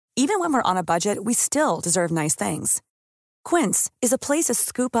Even when we're on a budget, we still deserve nice things. Quince is a place to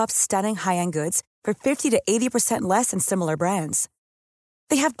scoop up stunning high-end goods for 50 to 80% less than similar brands.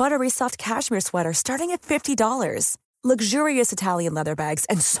 They have buttery soft cashmere sweaters starting at $50, luxurious Italian leather bags,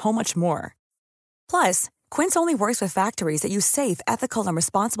 and so much more. Plus, Quince only works with factories that use safe, ethical, and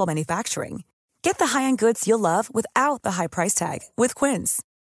responsible manufacturing. Get the high-end goods you'll love without the high price tag with Quince.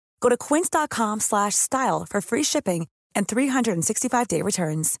 Go to quince.com/style for free shipping and 365-day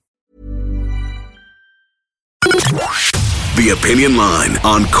returns. The Opinion Line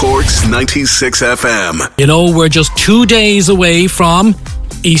on Cork's 96 FM. You know, we're just 2 days away from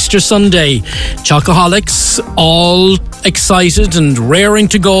Easter Sunday. Chocoholics all excited and raring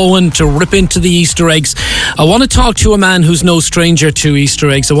to go and to rip into the Easter eggs. I want to talk to a man who's no stranger to Easter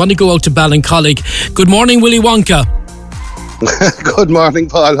eggs. I want to go out to Ballincollig. Good morning, Willy Wonka. Good morning,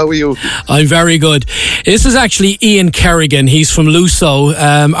 Paul. How are you? I'm very good. This is actually Ian Kerrigan. He's from Luso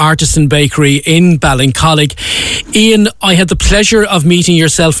Artisan Bakery in Ballincollig. Ian, I had the pleasure of meeting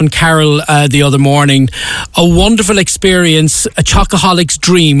yourself and Carol the other morning. A wonderful experience, a chocoholic's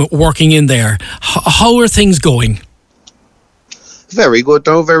dream working in there. How are things going? Very good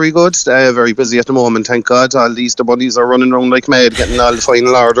now, very good. Very busy at the moment, thank God. All the Easter bunnies are running around like mad, getting all the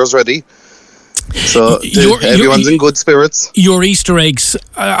final orders ready. So everyone's in good spirits. Your Easter eggs,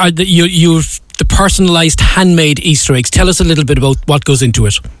 you've the personalised handmade Easter eggs. Tell us a little bit about what goes into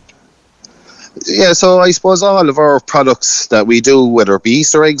it. Yeah, so I suppose all of our products that we do, whether it be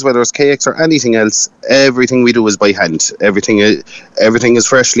Easter eggs, whether it's cakes or anything else, everything we do is by hand. Everything is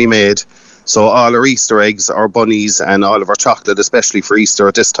freshly made. So all our Easter eggs, our bunnies and all of our chocolate, especially for Easter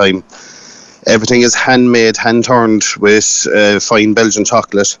at this time, everything is handmade, hand-turned with fine Belgian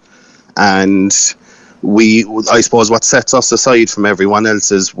chocolate. And I suppose what sets us aside from everyone else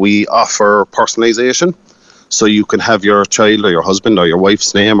is we offer personalisation. So you can have your child or your husband or your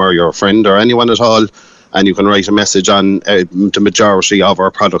wife's name or your friend or anyone at all, and you can write a message on the majority of our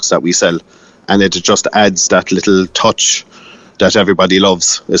products that we sell. And it just adds that little touch that everybody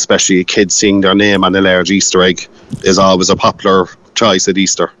loves, especially kids seeing their name on a large Easter egg is always a popular choice at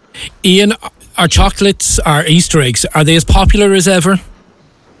Easter. Ian, our chocolates, our Easter eggs, are they as popular as ever?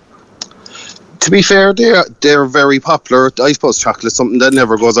 To be fair, they're very popular. I suppose chocolate's something that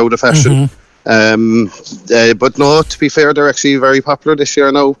never goes out of fashion. But no, to be fair, they're actually very popular this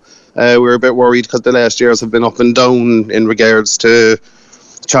year now. We're a bit worried because the last years have been up and down in regards to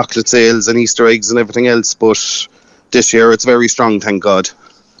chocolate sales and Easter eggs and everything else. But this year it's very strong, thank God.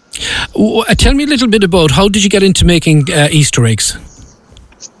 Tell me a little bit about how did you get into making Easter eggs?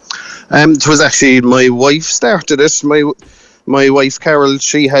 It was actually my wife started it. My wife Carol,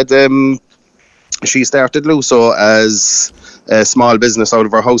 she started Luso as a small business out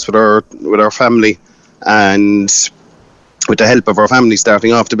of our house with our family, and with the help of our family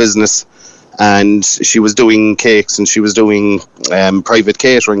starting off the business. And she was doing cakes and she was doing private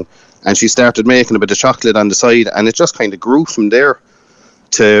catering, and she started making a bit of chocolate on the side, and it just kind of grew from there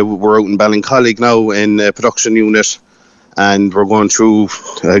to we're out in Ballincollig now in a production unit, and we're going through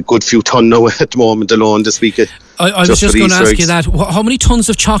a good few ton now at the moment alone this week. I was just going to ask you that. How many tons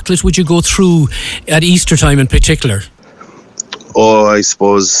of chocolate would you go through at Easter time in particular? Oh, I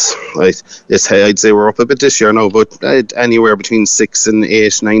suppose I'd say we're up a bit this year now, but anywhere between 6 and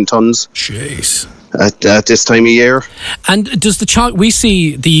 8, 9 tons. Jeez. At this time of year. And does we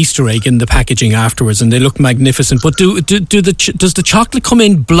see the Easter egg in the packaging afterwards, and they look magnificent. But does the chocolate come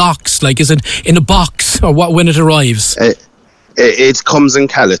in blocks? Like, is it in a box or what when it arrives? It comes in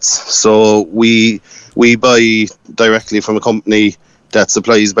callets. So we buy directly from a company that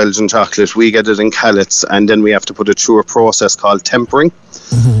supplies Belgian chocolate. We get it in callets, and then we have to put it through a process called tempering.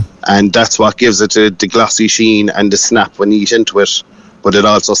 And that's what gives it the glossy sheen and the snap when you eat into it. But it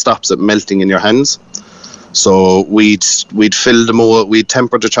also stops it melting in your hands. So we'd fill the mold, we'd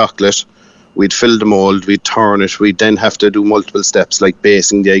temper the chocolate, we'd fill the mold, we'd turn it, we'd then have to do multiple steps like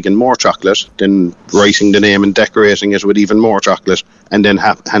basing the egg in more chocolate, then writing the name and decorating it with even more chocolate, and then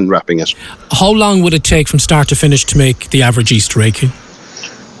hand wrapping it. How long would it take from start to finish to make the average Easter egg?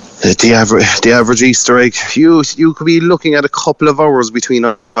 The average Easter egg, you could be looking at a couple of hours between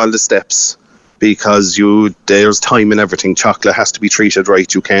all the steps, because there's time and everything. Chocolate has to be treated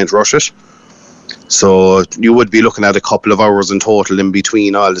right, you can't rush it. So you would be looking at a couple of hours in total in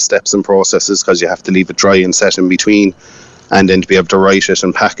between all the steps and processes, because you have to leave it dry and set in between, and then to be able to write it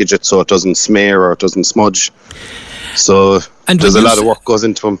and package it so it doesn't smear or it doesn't smudge. So there's a lot of work goes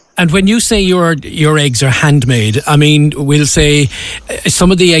into them. And when you say your eggs are handmade, I mean, we'll say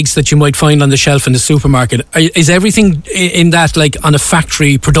some of the eggs that you might find on the shelf in the supermarket, is everything in that like on a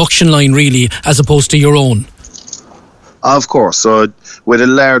factory production line really, as opposed to your own? Of course. So with a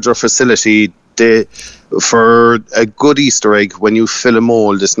larger facility, for a good Easter egg, when you fill a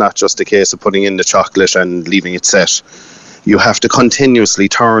mould, it's not just a case of putting in the chocolate and leaving it set. You have to continuously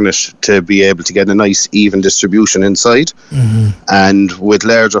turn it to be able to get a nice even distribution inside. And with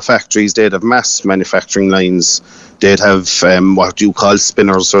larger factories, they'd have mass manufacturing lines. They'd have what you call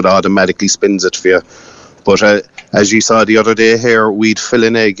spinners, so that automatically spins it for you. But as you saw the other day here, we'd fill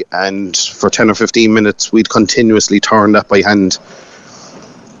an egg, and for 10 or 15 minutes we'd continuously turn that by hand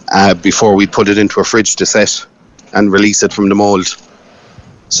before we'd put it into a fridge to set and release it from the mould.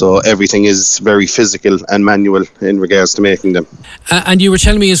 So everything is very physical and manual in regards to making them. And you were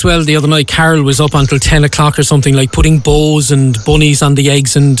telling me as well the other night, Carol was up until 10 o'clock or something, like putting bows and bunnies on the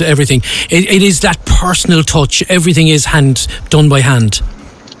eggs and everything. It is that personal touch. Everything is done by hand.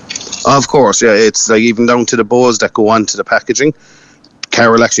 Of course, yeah. It's like even down to the bows that go onto the packaging.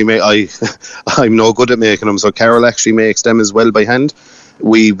 Carol actually I'm no good at making them, so Carol actually makes them as well by hand.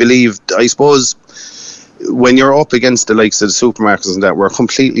 We believe, I suppose, when you're up against the likes of the supermarkets and that, we're a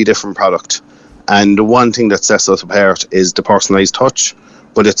completely different product. And the one thing that sets us apart is the personalised touch,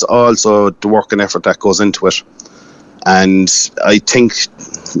 but it's also the work and effort that goes into it. And I think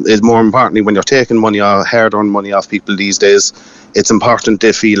it's more importantly, when you're taking hard-earned money off people these days, it's important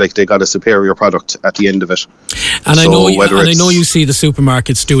they feel like they got a superior product at the end of it. And I know you see the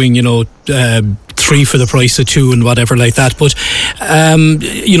supermarkets doing, 3 for the price of 2 and whatever like that. But,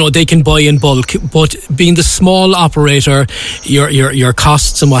 they can buy in bulk. But being the small operator, your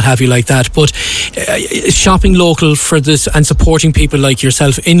costs and what have you like that. But shopping local for this and supporting people like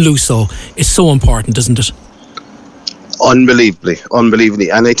yourself in Luso is so important, isn't it? Unbelievably.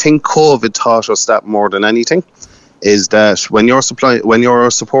 And I think COVID taught us that more than anything. Is that when you're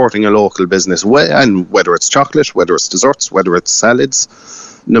supporting a local business, and whether it's chocolate, whether it's desserts, whether it's salads,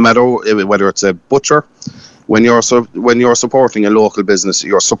 no matter whether it's a butcher, when you're supporting a local business,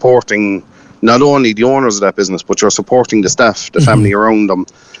 you're supporting not only the owners of that business, but you're supporting the staff, the family around them,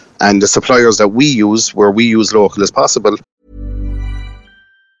 and the suppliers that we use, where we use local as possible.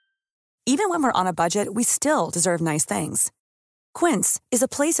 Even when we're on a budget, we still deserve nice things. Quince is a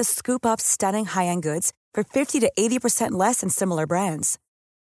place to scoop up stunning high-end goods for 50 to 80% less than similar brands.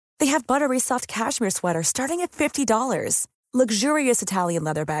 They have buttery soft cashmere sweaters starting at $50, luxurious Italian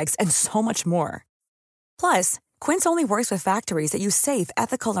leather bags, and so much more. Plus, Quince only works with factories that use safe,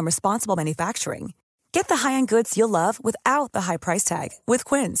 ethical, and responsible manufacturing. Get the high-end goods you'll love without the high price tag with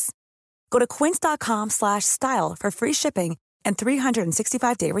Quince. Go to quince.com/style for free shipping and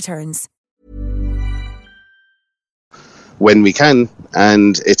 365-day returns. When we can,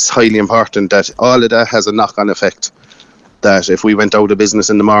 and it's highly important that all of that has a knock-on effect. That if we went out of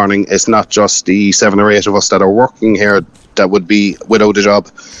business in the morning, it's not just the 7 or 8 of us that are working here that would be without a job.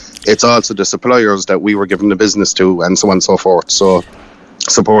 It's also the suppliers that we were given the business to, and so on and so forth. So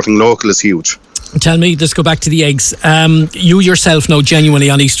supporting local is huge. Tell me, let's go back to the eggs. You yourself know genuinely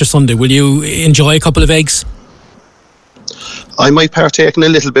on Easter Sunday, will you enjoy a couple of eggs? I might partake in a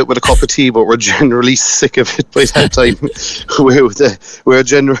little bit with a cup of tea, but we're generally sick of it by that time. we're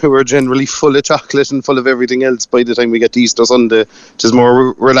generally full of chocolate and full of everything else by the time we get to Easter Sunday. Just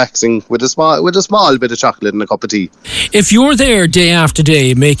more relaxing with a small bit of chocolate and a cup of tea. If you're there day after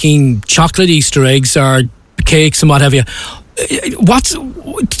day making chocolate Easter eggs or cakes and what have you,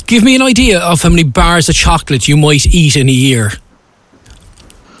 give me an idea of how many bars of chocolate you might eat in a year.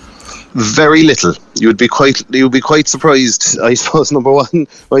 Very little. You'd be quite surprised. I suppose, number one,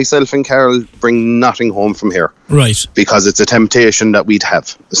 myself and Carol bring nothing home from here. Right. Because it's a temptation that we'd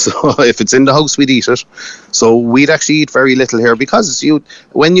have. So if it's in the house, we'd eat it. So we'd actually eat very little here because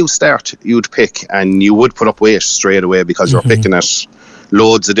when you start, you'd pick and you would put up weight straight away because you're picking at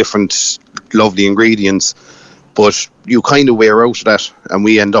loads of different lovely ingredients. But you kind of wear out of that, and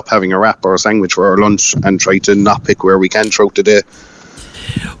we end up having a wrap or a sandwich for our lunch and try to not pick where we can throughout the day.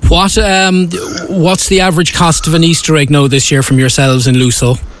 What's the average cost of an Easter egg now this year from yourselves in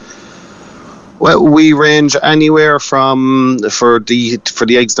Luso? Well, we range anywhere from, for the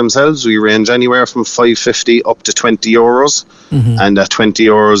eggs themselves, we range anywhere from €5.50 up to €20. And that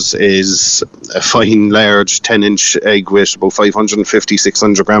 €20 is a fine, large 10-inch egg with about 550,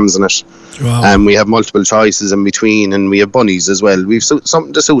 600 grams in it. Wow. And we have multiple choices in between, and we have bunnies as well. We've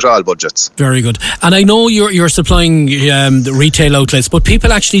something to suit all budgets. Very good. And I know you're supplying the retail outlets, but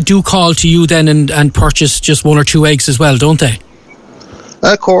people actually do call to you then and purchase just 1 or 2 eggs as well, don't they?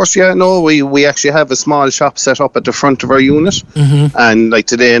 Of course, yeah. No, we actually have a small shop set up at the front of our unit. And like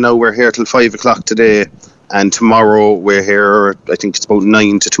today now, we're here till 5 o'clock today. And tomorrow we're here, I think it's about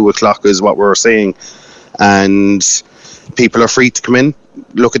 9 to 2 o'clock is what we're saying. And people are free to come in,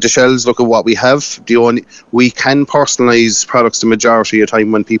 look at the shelves, look at what we have. We can personalise products the majority of the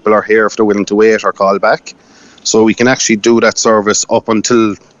time when people are here if they're willing to wait or call back. So we can actually do that service up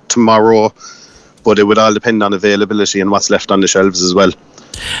until tomorrow, but it would all depend on availability and what's left on the shelves as well.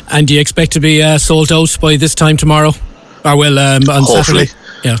 And do you expect to be sold out by this time tomorrow? Or on Hopefully. Saturday?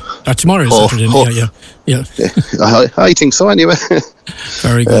 Yeah, tomorrow is Saturday. Yeah. I think so anyway.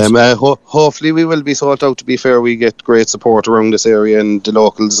 Very good. Hopefully we will be sold out. To be fair, we get great support around this area and the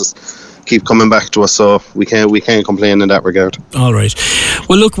locals keep coming back to us, so we can't complain in that regard. All right.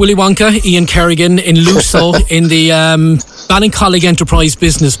 Well, look, Willy Wonka, Ian Kerrigan in Luso in the Ballincollig Enterprise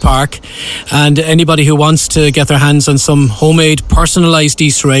Business Park, and anybody who wants to get their hands on some homemade personalised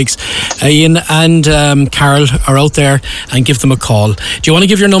Easter eggs, Ian and Carol are out there, and give them a call. Do you want to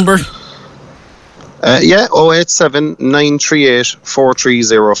give your number? 087 938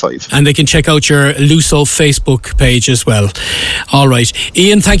 4305. And they can check out your Luso Facebook page as well. All right.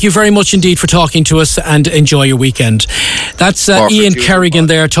 Ian, thank you very much indeed for talking to us, and enjoy your weekend. That's Ian Kerrigan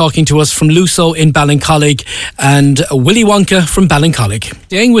there talking to us from Luso in Ballincollig, and Willy Wonka from Ballincollig.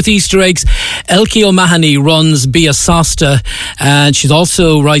 Staying with Easter eggs, Elkie O'Mahony runs Bia Sosta, and she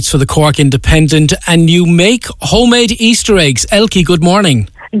also writes for the Cork Independent, and you make homemade Easter eggs. Elkie, good morning.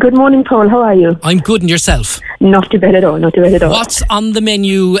 Good morning, Paul. How are you? I'm good, and yourself? Not too bad at all. What's on the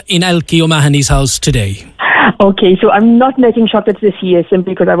menu in Elkie O'Mahony's house today? Okay, so I'm not making chocolates this year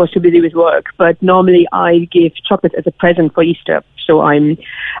simply because I was too busy with work. But normally I give chocolates as a present for Easter. So I'm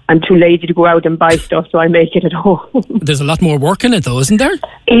too lazy to go out and buy stuff, so I make it at home. There's a lot more work in it, though, isn't there?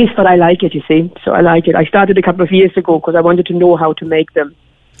 It is, but I like it, you see. So I like it. I started a couple of years ago because I wanted to know how to make them.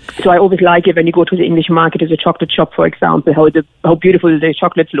 So I always like it when you go to the English market as a chocolate shop, for example, how beautiful the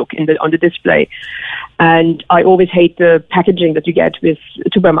chocolates look on the display. And I always hate the packaging that you get with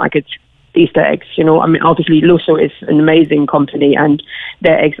supermarkets, Easter eggs. You know, I mean, obviously Luso is an amazing company and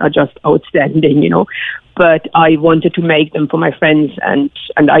their eggs are just outstanding, you know. But I wanted to make them for my friends, and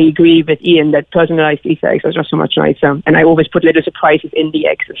I agree with Ian that personalised Easter eggs are just so much nicer. And I always put little surprises in the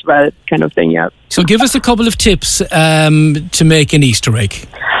eggs as well, kind of thing, yeah. So give us a couple of tips to make an Easter egg.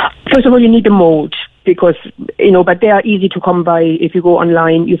 First of all, you need the mold, because, you know, but they are easy to come by. If you go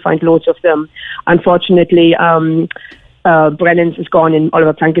online, you find loads of them. Unfortunately, Brennan's is gone in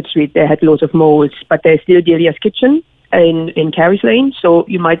Oliver Plunkett Street. They had loads of molds, but there's still Delia's Kitchen in Carey's Lane, so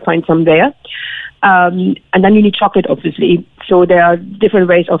you might find some there. And then you need chocolate, obviously. So there are different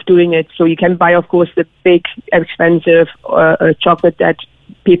ways of doing it. So you can buy, of course, the big, expensive chocolate that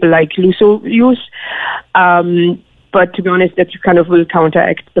people like Luso use. But to be honest, that kind of will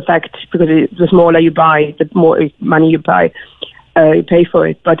counteract the fact, because the smaller you buy, the more money you pay for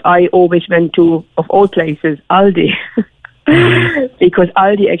it. But I always went to, of all places, Aldi, because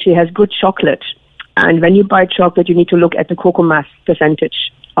Aldi actually has good chocolate. And when you buy chocolate, you need to look at the cocoa mass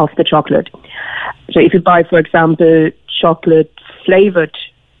percentage of the chocolate. So if you buy, for example, chocolate flavored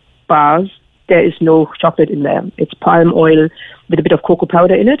bars, there is no chocolate in there. It's palm oil with a bit of cocoa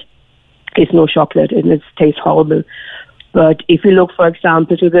powder in it. It's no chocolate, and it tastes horrible. But if you look, for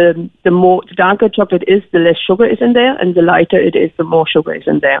example, to the darker chocolate is, the less sugar is in there, and the lighter it is, the more sugar is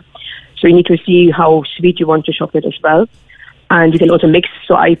in there. So you need to see how sweet you want your chocolate as well. And you can also mix.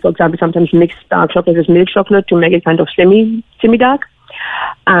 So I, for example, sometimes mix dark chocolate with milk chocolate to make it kind of semi-dark.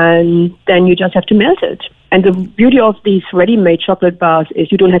 And then you just have to melt it. And the beauty of these ready-made chocolate bars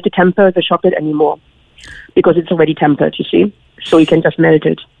is you don't have to temper the chocolate anymore, because it's already tempered, you see. So you can just melt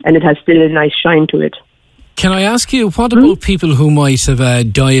it, and it has still a nice shine to it. Can I ask you, what about people who might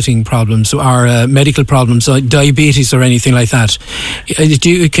have dieting problems or medical problems, like diabetes or anything like that?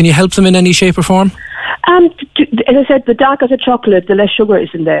 Can you help them in any shape or form? As I said, the darker the chocolate, the less sugar is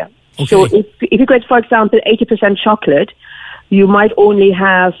in there. Okay. So if you get, for example, 80% chocolate, you might only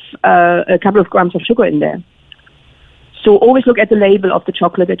have a couple of grams of sugar in there. So always look at the label of the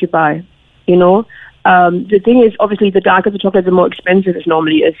chocolate that you buy, you know. The thing is, obviously, the darker the chocolate, the more expensive it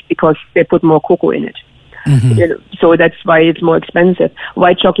normally is, because they put more cocoa in it. Mm-hmm. You know, so that's why it's more expensive.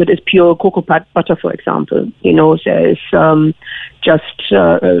 White chocolate is pure cocoa butter, for example. You know, there's and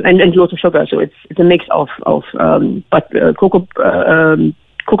lots of sugar. So it's a mix of cocoa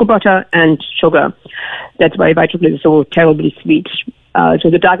butter and sugar. That's why white chocolate is so terribly sweet. So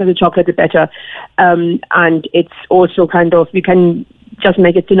the darker the chocolate, the better. And it's also kind of, you can just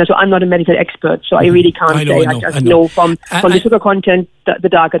make it thinner. So I'm not a medical expert, so I really can't say. I just know from the sugar content, the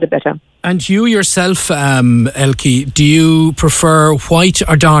darker the better. And you yourself, Elkie, do you prefer white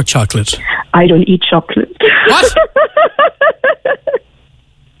or dark chocolate? I don't eat chocolate. What?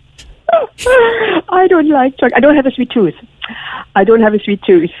 I don't like chocolate. I don't have a sweet tooth. I don't have a sweet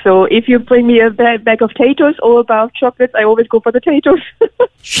tooth. So if you bring me a bag of potatoes or a bar of chocolates, I always go for the potatoes.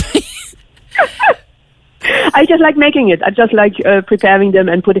 I just like making it. I just like preparing them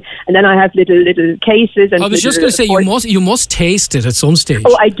and and then I have little cases. And I was just going to say, you must taste it at some stage.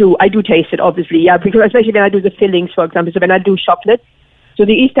 Oh, I do taste it, obviously, yeah, because especially when I do the fillings, for example. So when I do chocolate, so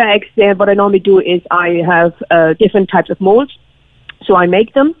the Easter eggs there, what I normally do is I have different types of molds. So I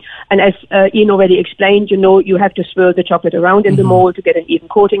make them, and as Ian already explained, you have to swirl the chocolate around in the mold to get an even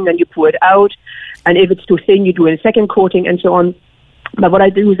coating, then you pour it out, and if it's too thin, you do a second coating, and so on. But what I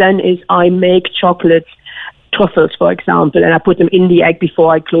do then is I make chocolates, truffles, for example, and I put them in the egg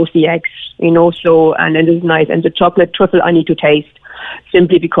before I close the eggs, so, and then it's nice. And the chocolate truffle I need to taste,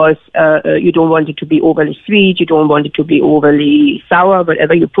 simply because you don't want it to be overly sweet, you don't want it to be overly sour,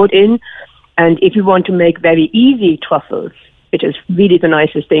 whatever you put in. And if you want to make very easy truffles, which is really the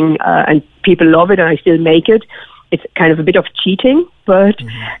nicest thing, and people love it, and I still make it. It's kind of a bit of cheating, but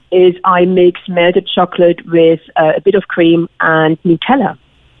is I mix melted chocolate with a bit of cream and Nutella.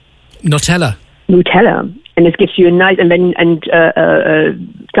 Nutella, and it gives you a nice. And then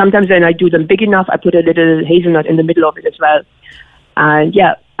sometimes when I do them big enough, I put a little hazelnut in the middle of it as well. And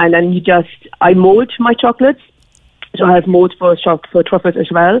and then I mold my chocolates. So I have molds for truffles as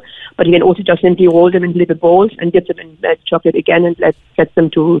well, but you can also just simply roll them in little balls and dip them in chocolate again and set them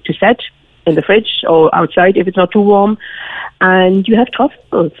to set in the fridge or outside if it's not too warm, and you have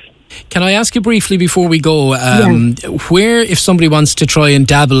truffles. Can I ask you briefly before we go, where, if somebody wants to try and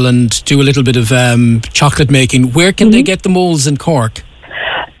dabble and do a little bit of chocolate making, where can they get the molds in Cork?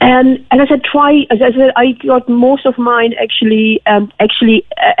 And as I said, I got most of mine actually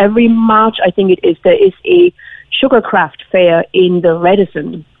every March, I think it is, there is a Sugarcraft fair in the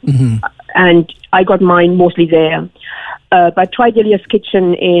Redison, and I got mine mostly there. But try Delia's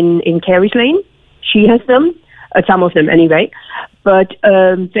Kitchen in Carey's Lane. She has them, some of them anyway. But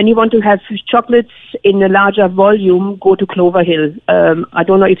when you want to have chocolates in a larger volume, go to Clover Hill. I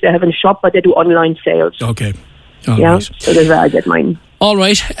don't know if they have a shop, but they do online sales. Okay. Right. So that's where I get mine. All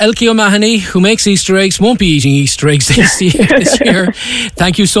right. Elke O'Mahony, who makes Easter eggs, won't be eating Easter eggs this year.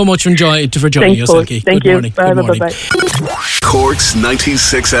 Thank you so much for joining us, Elke. Thank you. Morning. Bye, Good morning. Bye. Cork's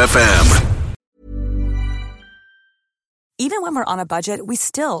 96 FM. Even when we're on a budget, we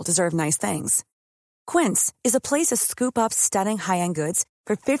still deserve nice things. Quince is a place to scoop up stunning high-end goods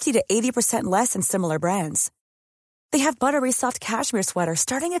for 50 to 80% less than similar brands. They have buttery soft cashmere sweaters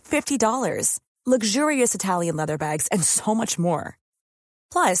starting at $50, luxurious Italian leather bags, and so much more.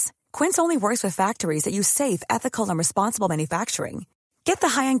 Plus, Quince only works with factories that use safe, ethical, and responsible manufacturing. Get the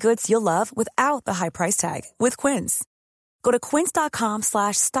high-end goods you'll love without the high price tag with Quince. Go to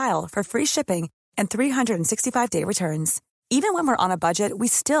quince.com/style for free shipping and 365-day returns. Even when we're on a budget, we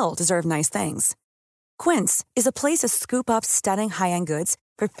still deserve nice things. Quince is a place to scoop up stunning high-end goods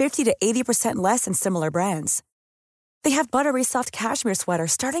for 50 to 80% less than similar brands. They have buttery soft cashmere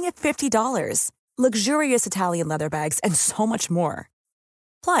sweaters starting at $50, luxurious Italian leather bags, and so much more.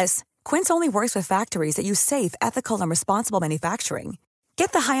 Plus, Quince only works with factories that use safe, ethical, and responsible manufacturing.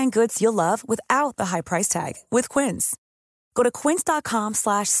 Get the high-end goods you'll love without the high price tag with Quince. Go to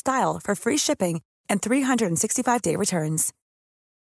quince.com/style for free shipping and 365-day returns.